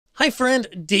Hi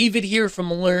friend, David here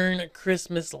from Learn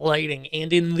Christmas Lighting,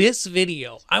 and in this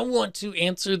video I want to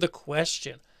answer the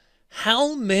question,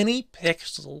 how many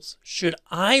pixels should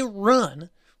I run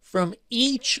from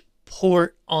each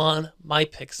port on my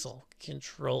Pixel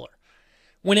controller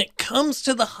when it comes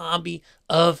to the hobby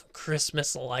of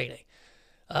Christmas lighting?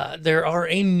 There are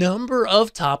a number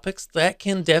of topics that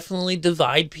can definitely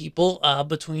divide people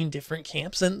between different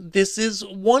camps, and this is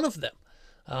one of them.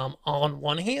 On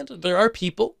one hand, there are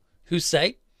people who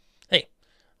say, hey,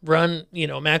 run,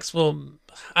 maximum,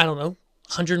 I don't know,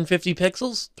 150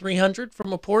 pixels, 300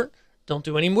 from a port. Don't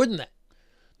do any more than that.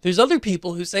 There's other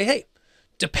people who say, hey,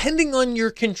 depending on your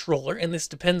controller, and this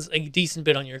depends a decent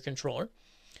bit on your controller,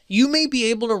 you may be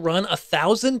able to run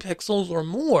 1,000 pixels or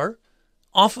more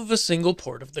off of a single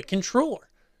port of the controller.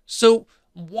 So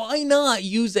why not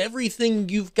use everything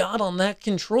you've got on that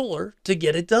controller to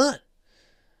get it done?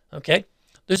 Okay.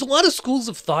 There's a lot of schools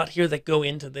of thought here that go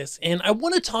into this, and I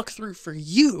want to talk through for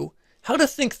you how to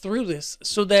think through this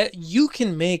so that you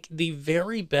can make the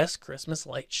very best Christmas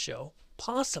light show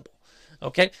possible.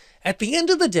 Okay? At the end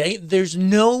of the day, there's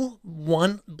no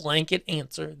one blanket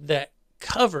answer that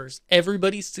covers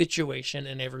everybody's situation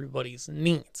and everybody's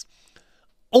needs.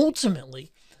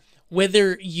 Ultimately,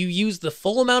 whether you use the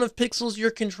full amount of pixels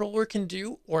your controller can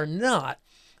do or not,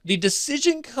 the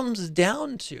decision comes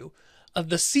down to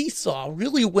the seesaw,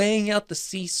 really weighing out the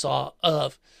seesaw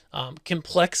of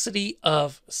complexity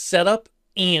of setup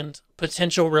and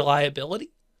potential reliability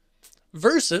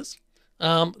versus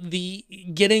the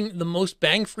getting the most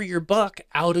bang for your buck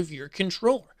out of your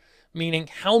controller, meaning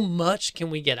how much can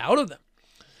we get out of them.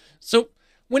 So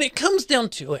when it comes down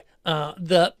to it,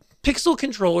 the Pixel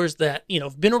controllers that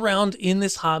have been around in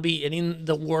this hobby and in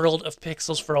the world of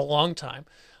pixels for a long time,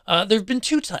 there have been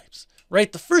two types.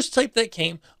 Right, the first type that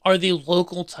came are the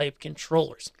local type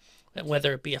controllers,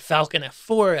 whether it be a Falcon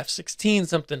F4, F16,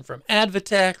 something from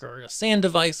Advatech or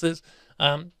SanDevices.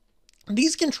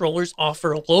 These controllers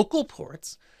offer local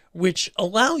ports, which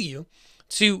allow you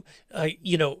to,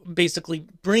 basically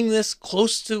bring this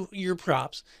close to your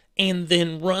props and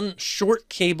then run short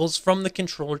cables from the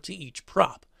controller to each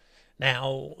prop.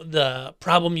 Now, the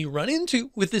problem you run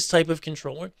into with this type of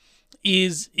controller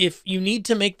is if you need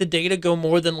to make the data go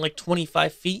more than like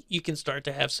 25 feet, you can start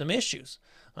to have some issues.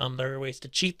 There are ways to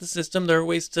cheat the system. There are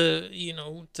ways to,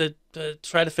 to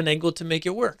try to finagle to make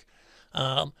it work.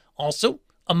 Also,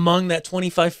 among that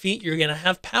 25 feet, you're going to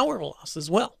have power loss as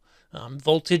well,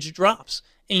 voltage drops.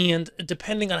 And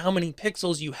depending on how many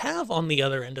pixels you have on the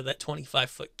other end of that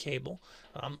 25-foot cable,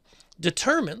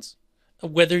 determines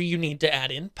whether you need to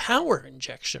add in power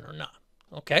injection or not.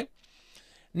 Okay?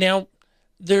 Now,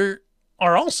 there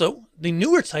are also the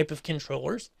newer type of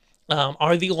controllers,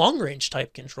 are the long-range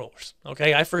type controllers.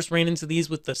 Okay, I first ran into these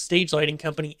with the stage lighting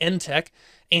company Entech,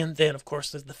 and then of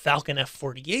course there's the Falcon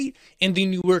F48 and the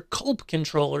newer Culp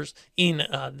controllers in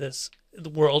the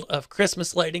world of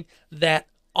Christmas lighting that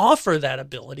offer that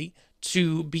ability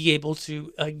to be able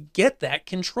to get that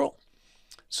control.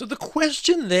 So the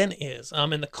question then is,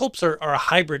 and the Culps are a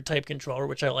hybrid type controller,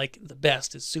 which I like the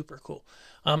best, is super cool.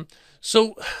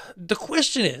 So the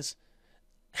question is,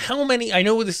 how many, I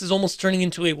know this is almost turning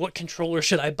into a what controller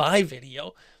should I buy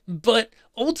video, but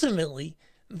ultimately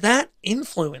that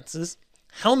influences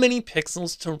how many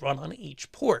pixels to run on each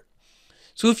port.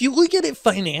 So if you look at it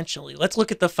financially, let's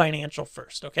look at the financial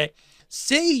first, okay?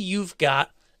 Say you've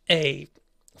got a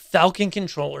Falcon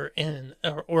controller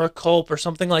or a Culp or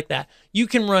something like that. You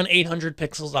can run 800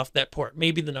 pixels off that port.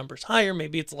 Maybe the number's higher,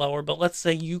 maybe it's lower, but let's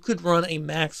say you could run a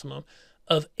maximum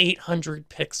of 800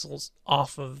 pixels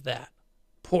off of that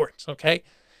port, okay?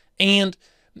 And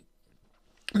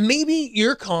maybe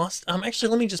your cost, actually,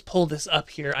 let me just pull this up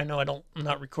here. I know I'm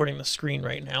not recording the screen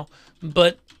right now,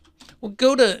 but we'll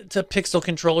go to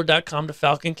pixelcontroller.com, to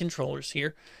Falcon controllers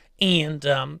here, and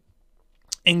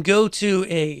go to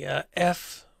a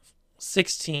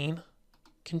F16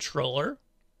 controller,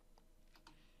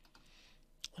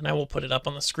 and I will put it up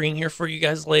on the screen here for you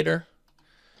guys later.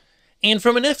 And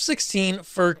from an F16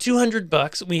 for 200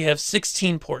 bucks, we have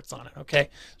 16 ports on it, okay?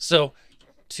 So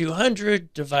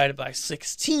 200 divided by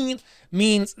 16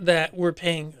 means that we're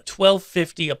paying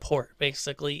 $12.50 a port,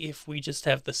 basically, if we just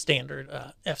have the standard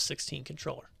F16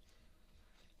 controller.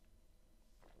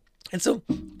 And so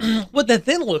what that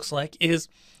then looks like is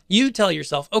you tell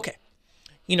yourself, okay,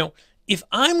 if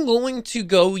I'm going to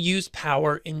go use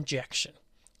power injection,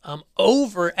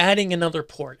 over adding another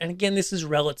port, and again, this is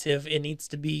relative, it needs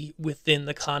to be within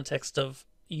the context of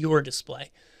your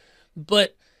display.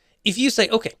 But if you say,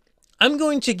 okay, I'm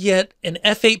going to get an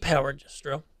F8 power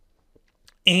distro,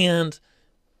 and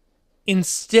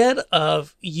instead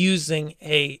of using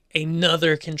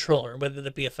another controller, whether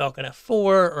that be a Falcon F4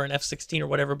 or an F16 or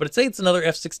whatever, but say it's another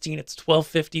F16, it's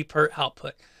 1250 per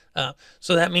output.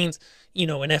 So that means, an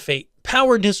F8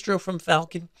 power distro from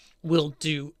Falcon will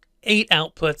do 8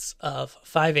 outputs of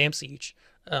 5 amps each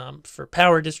for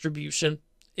power distribution.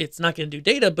 It's not going to do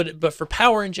data, but for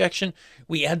power injection,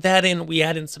 we add that in. We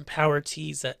add in some power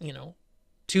Ts at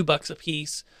 $2 a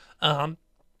piece, and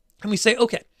we say,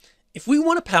 okay, if we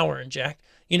want to power inject,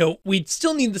 we'd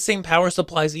still need the same power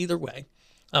supplies either way,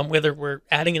 whether we're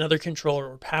adding another controller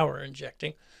or power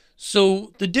injecting.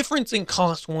 So the difference in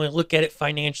cost when we look at it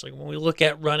financially, when we look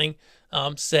at running,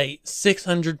 say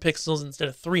 600 pixels instead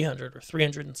of 300 or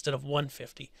 300 instead of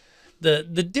 150, the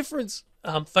difference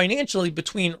financially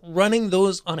between running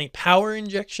those on a power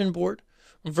injection board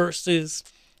versus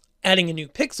adding a new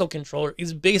pixel controller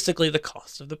is basically the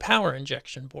cost of the power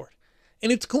injection board.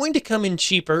 And it's going to come in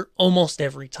cheaper almost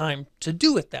every time to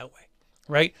do it that way,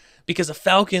 right? Because a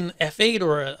Falcon F8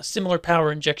 or a similar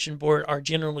power injection board are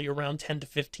generally around $10 to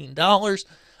 $15.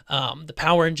 The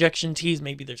power injection Ts,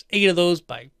 maybe there's 8 of those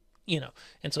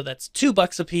and so that's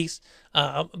 $2 a piece.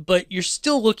 But you're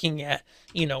still looking at,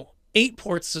 8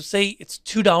 ports. So say it's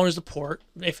 $2 a port.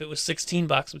 If it was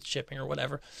 $16 with shipping or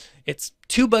whatever, it's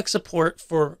 $2 a port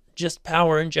for just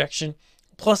power injection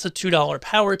plus a $2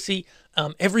 power T.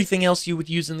 Everything else you would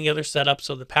use in the other setup,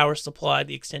 so the power supply,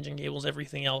 the extension cables,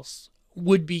 everything else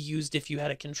would be used if you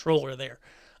had a controller there.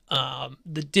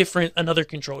 Another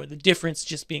controller, the difference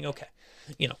just being, okay,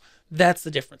 that's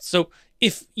the difference. So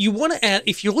if you want to add,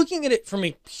 if you're looking at it from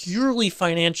a purely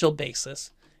financial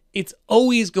basis, it's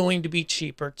always going to be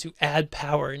cheaper to add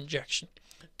power injection.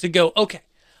 To go, okay,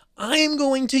 I am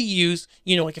going to use,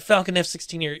 like a Falcon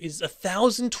F16 here is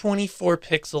 1024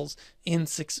 pixels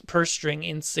per string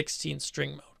in 16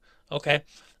 string mode. Okay.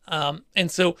 And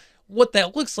so what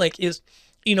that looks like is,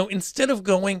 instead of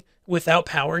going without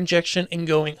power injection and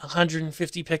going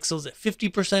 150 pixels at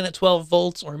 50% at 12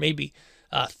 volts, or maybe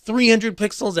 300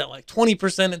 pixels at like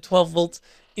 20% at 12 volts,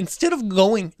 instead of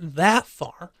going that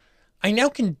far, I now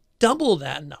can double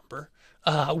that number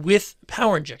with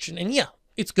power injection. And yeah,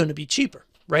 it's going to be cheaper,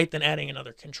 right, than adding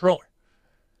another controller.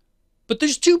 But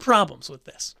there's 2 problems with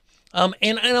this.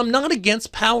 And I'm not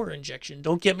against power injection,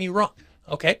 don't get me wrong,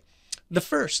 okay? The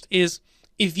first is,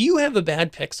 if you have a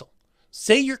bad pixel,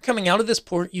 say you're coming out of this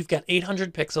port, you've got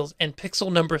 800 pixels, and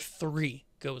pixel number 3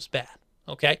 goes bad,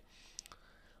 okay?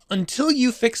 Until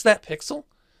you fix that pixel,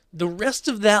 the rest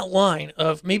of that line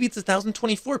of, maybe it's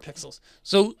 1024 pixels,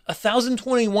 so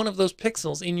 1021 of those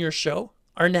pixels in your show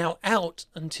are now out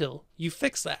until you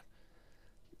fix that.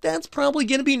 That's probably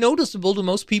going to be noticeable to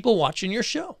most people watching your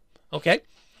show, okay?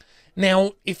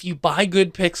 Now, if you buy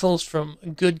good pixels from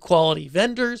good quality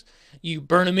vendors, you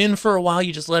burn them in for a while,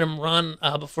 you just let them run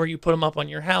before you put them up on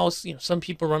your house. Some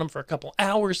people run them for a couple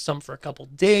hours, some for a couple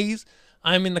days.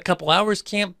 I'm in the couple hours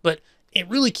camp, but it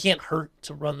really can't hurt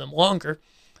to run them longer.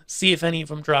 See if any of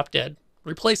them drop dead,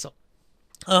 replace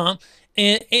them.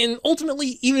 And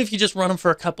ultimately, even if you just run them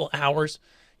for a couple hours,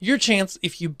 your chance,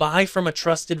 if you buy from a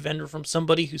trusted vendor, from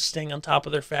somebody who's staying on top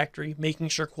of their factory, making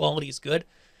sure quality is good,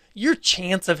 your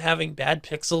chance of having bad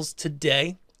pixels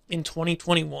today in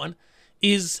 2021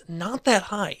 is not that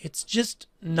high. It's just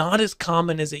not as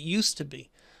common as it used to be.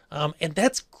 And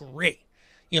that's great.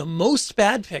 Most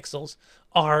bad pixels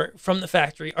are from the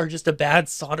factory are just a bad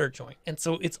solder joint. And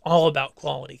so it's all about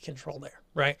quality control there,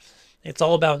 right? It's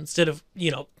all about, instead of,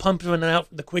 pumping it out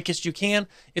the quickest you can,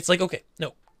 it's like, okay,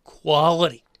 no,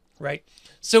 quality, right?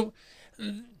 So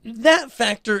that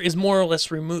factor is more or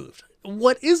less removed.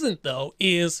 What isn't, though,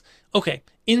 is, okay,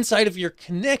 inside of your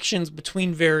connections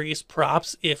between various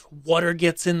props, if water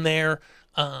gets in there,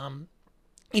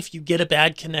 if you get a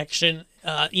bad connection,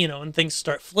 and things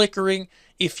start flickering,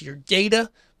 if your data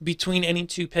between any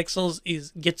 2 pixels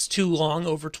gets too long,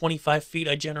 over 25 feet,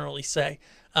 I generally say,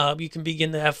 you can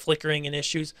begin to have flickering and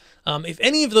issues. If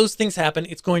any of those things happen,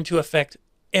 it's going to affect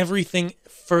everything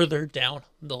further down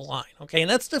the line, okay?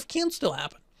 And that stuff can still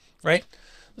happen, right?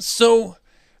 So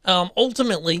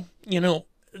ultimately,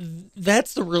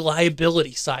 that's the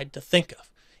reliability side to think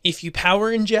of. If you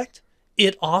power inject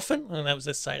it often, and that was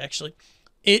this side actually,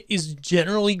 it is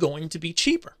generally going to be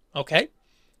cheaper, okay?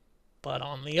 But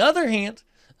on the other hand,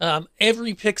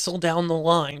 every pixel down the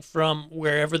line from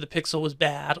wherever the pixel was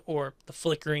bad or the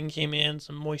flickering came in,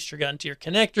 some moisture got into your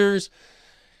connectors,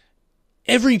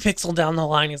 every pixel down the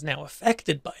line is now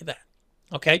affected by that,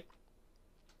 okay?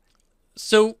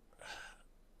 So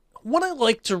what I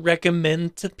like to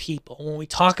recommend to people when we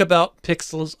talk about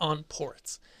pixels on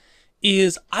ports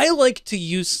is I like to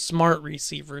use smart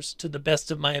receivers to the best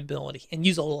of my ability and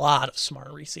use a lot of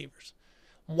smart receivers.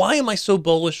 Why am I so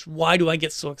bullish? Why do I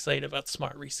get so excited about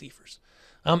smart receivers?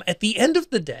 At the end of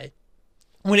the day,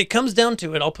 when it comes down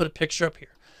to it, I'll put a picture up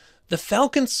here. The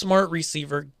Falcon Smart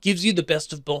Receiver gives you the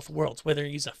best of both worlds, whether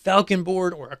you use a Falcon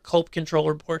board or a Culp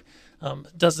controller board,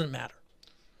 doesn't matter.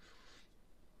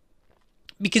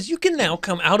 Because you can now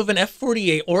come out of an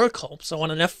F48 or a Culp. So on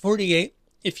an F48,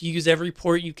 if you use every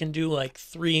port, you can do like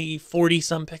 340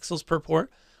 some pixels per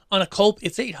port. On a Culp,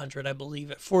 it's 800, I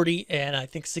believe, at 40, and I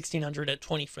think 1600 at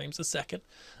 20 frames a second.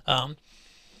 And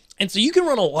so you can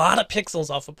run a lot of pixels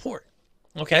off a port,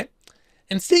 okay?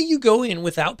 And say you go in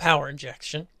without power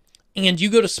injection, and you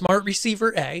go to Smart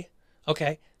Receiver A,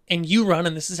 okay, and you run,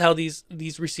 and this is how these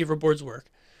receiver boards work.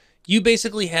 You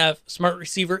basically have Smart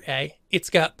Receiver A. It's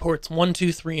got ports 1,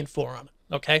 2, 3, and 4 on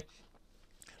it, okay?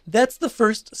 That's the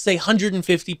first, say,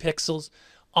 150 pixels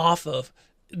off of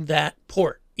that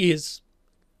port is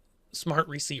Smart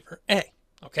Receiver A,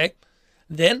 okay?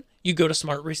 Then you go to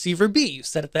Smart Receiver B. You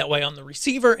set it that way on the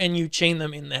receiver, and you chain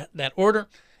them in that order.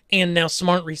 And now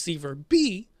Smart Receiver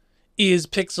B is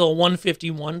pixel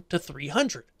 151 to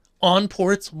 300 on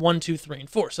ports 1, 2, 3, and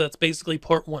 4. So that's basically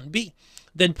port 1B.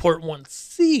 Then port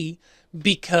 1C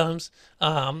becomes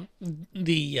the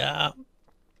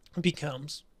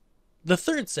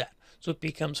third set. So it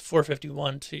becomes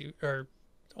 451 to, or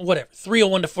whatever,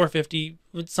 301 to 450,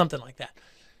 something like that.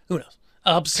 Who knows?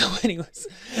 So anyways,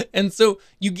 and so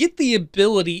you get the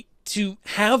ability to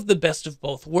have the best of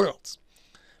both worlds.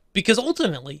 Because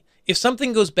ultimately, if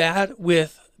something goes bad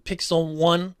with pixel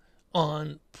 1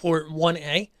 on port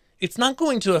 1A, it's not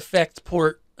going to affect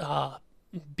port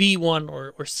B1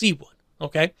 or C1,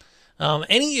 okay?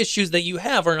 Any issues that you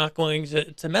have are not going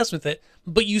to mess with it,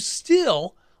 but you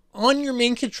still, on your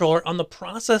main controller, on the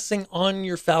processing on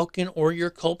your Falcon or your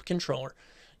Culp controller,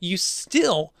 you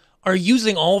still are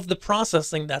using all of the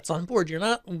processing that's on board. You're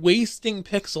not wasting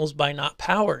pixels by not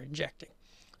power injecting,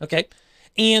 okay?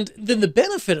 And then the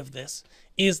benefit of this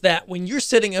is that when you're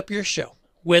setting up your show,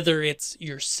 whether it's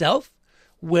yourself,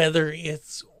 whether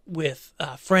it's with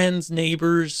friends,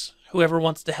 neighbors, whoever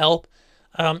wants to help,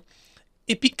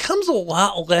 it becomes a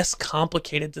lot less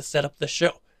complicated to set up the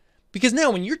show. Because now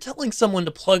when you're telling someone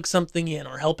to plug something in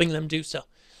or helping them do so,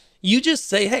 you just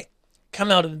say, hey, come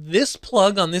out of this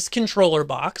plug on this controller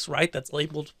box, right? That's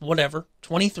labeled whatever,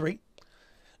 23,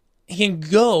 and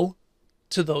go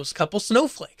to those couple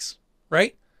snowflakes,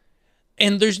 right?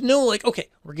 And there's no like, okay,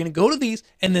 we're going to go to these,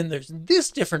 and then there's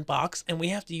this different box, and we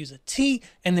have to use a T,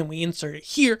 and then we insert it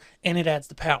here, and it adds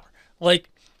the power. Like,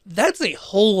 that's a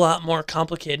whole lot more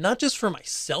complicated, not just for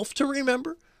myself to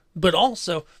remember, but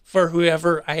also for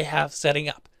whoever I have setting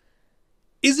up.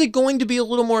 Is it going to be a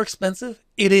little more expensive?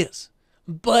 It is,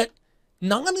 but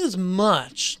not as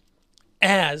much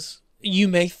as you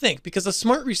may think, because a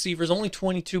smart receiver is only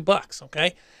 $22,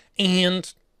 okay?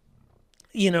 And,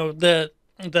 you know, the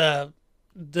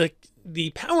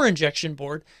power injection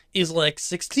board is like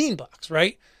 $16,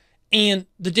 right? And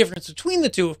the difference between the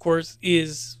two, of course,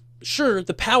 is sure,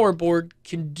 the power board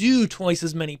can do twice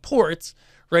as many ports,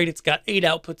 right? It's got 8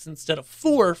 outputs instead of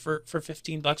 4 for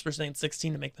 $15. We're saying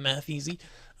 16 to make the math easy.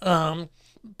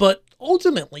 But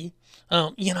ultimately,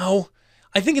 you know,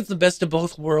 I think it's the best of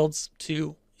both worlds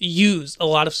to use a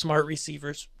lot of smart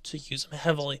receivers, to use them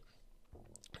heavily.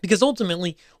 Because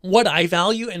ultimately, what I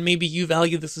value, and maybe you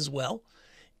value this as well,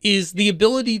 is the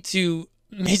ability to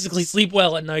basically sleep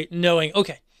well at night knowing,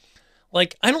 okay,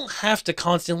 like I don't have to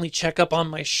constantly check up on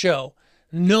my show,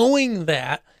 knowing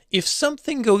that if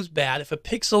something goes bad, if a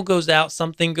pixel goes out,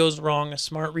 something goes wrong, a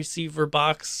smart receiver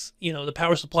box, you know, the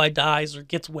power supply dies or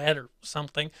gets wet or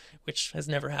something, which has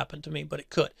never happened to me, but it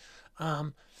could.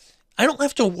 I don't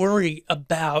have to worry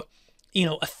about, you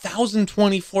know,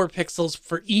 1024 pixels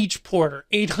for each port or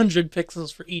 800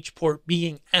 pixels for each port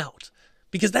being out,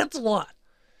 because that's a lot.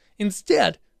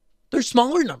 Instead, they're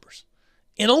smaller numbers.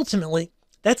 And ultimately,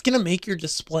 that's going to make your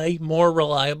display more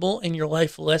reliable and your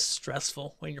life less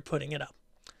stressful when you're putting it up.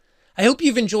 I hope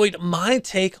you've enjoyed my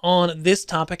take on this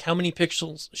topic. How many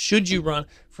pixels should you run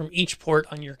from each port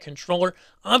on your controller?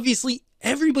 Obviously,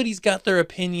 everybody's got their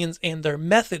opinions and their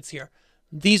methods here.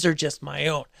 These are just my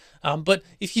own. But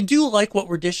if you do like what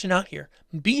we're dishing out here,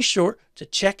 be sure to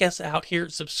check us out here,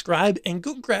 subscribe, and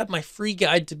go grab my free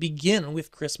guide to begin with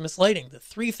Christmas lighting. The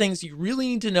 3 things you really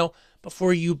need to know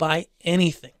before you buy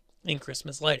anything in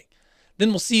Christmas lighting.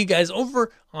 Then we'll see you guys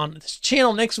over on this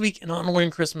channel next week and on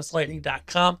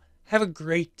LearnChristmasLighting.com. Have a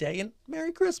great day and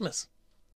Merry Christmas.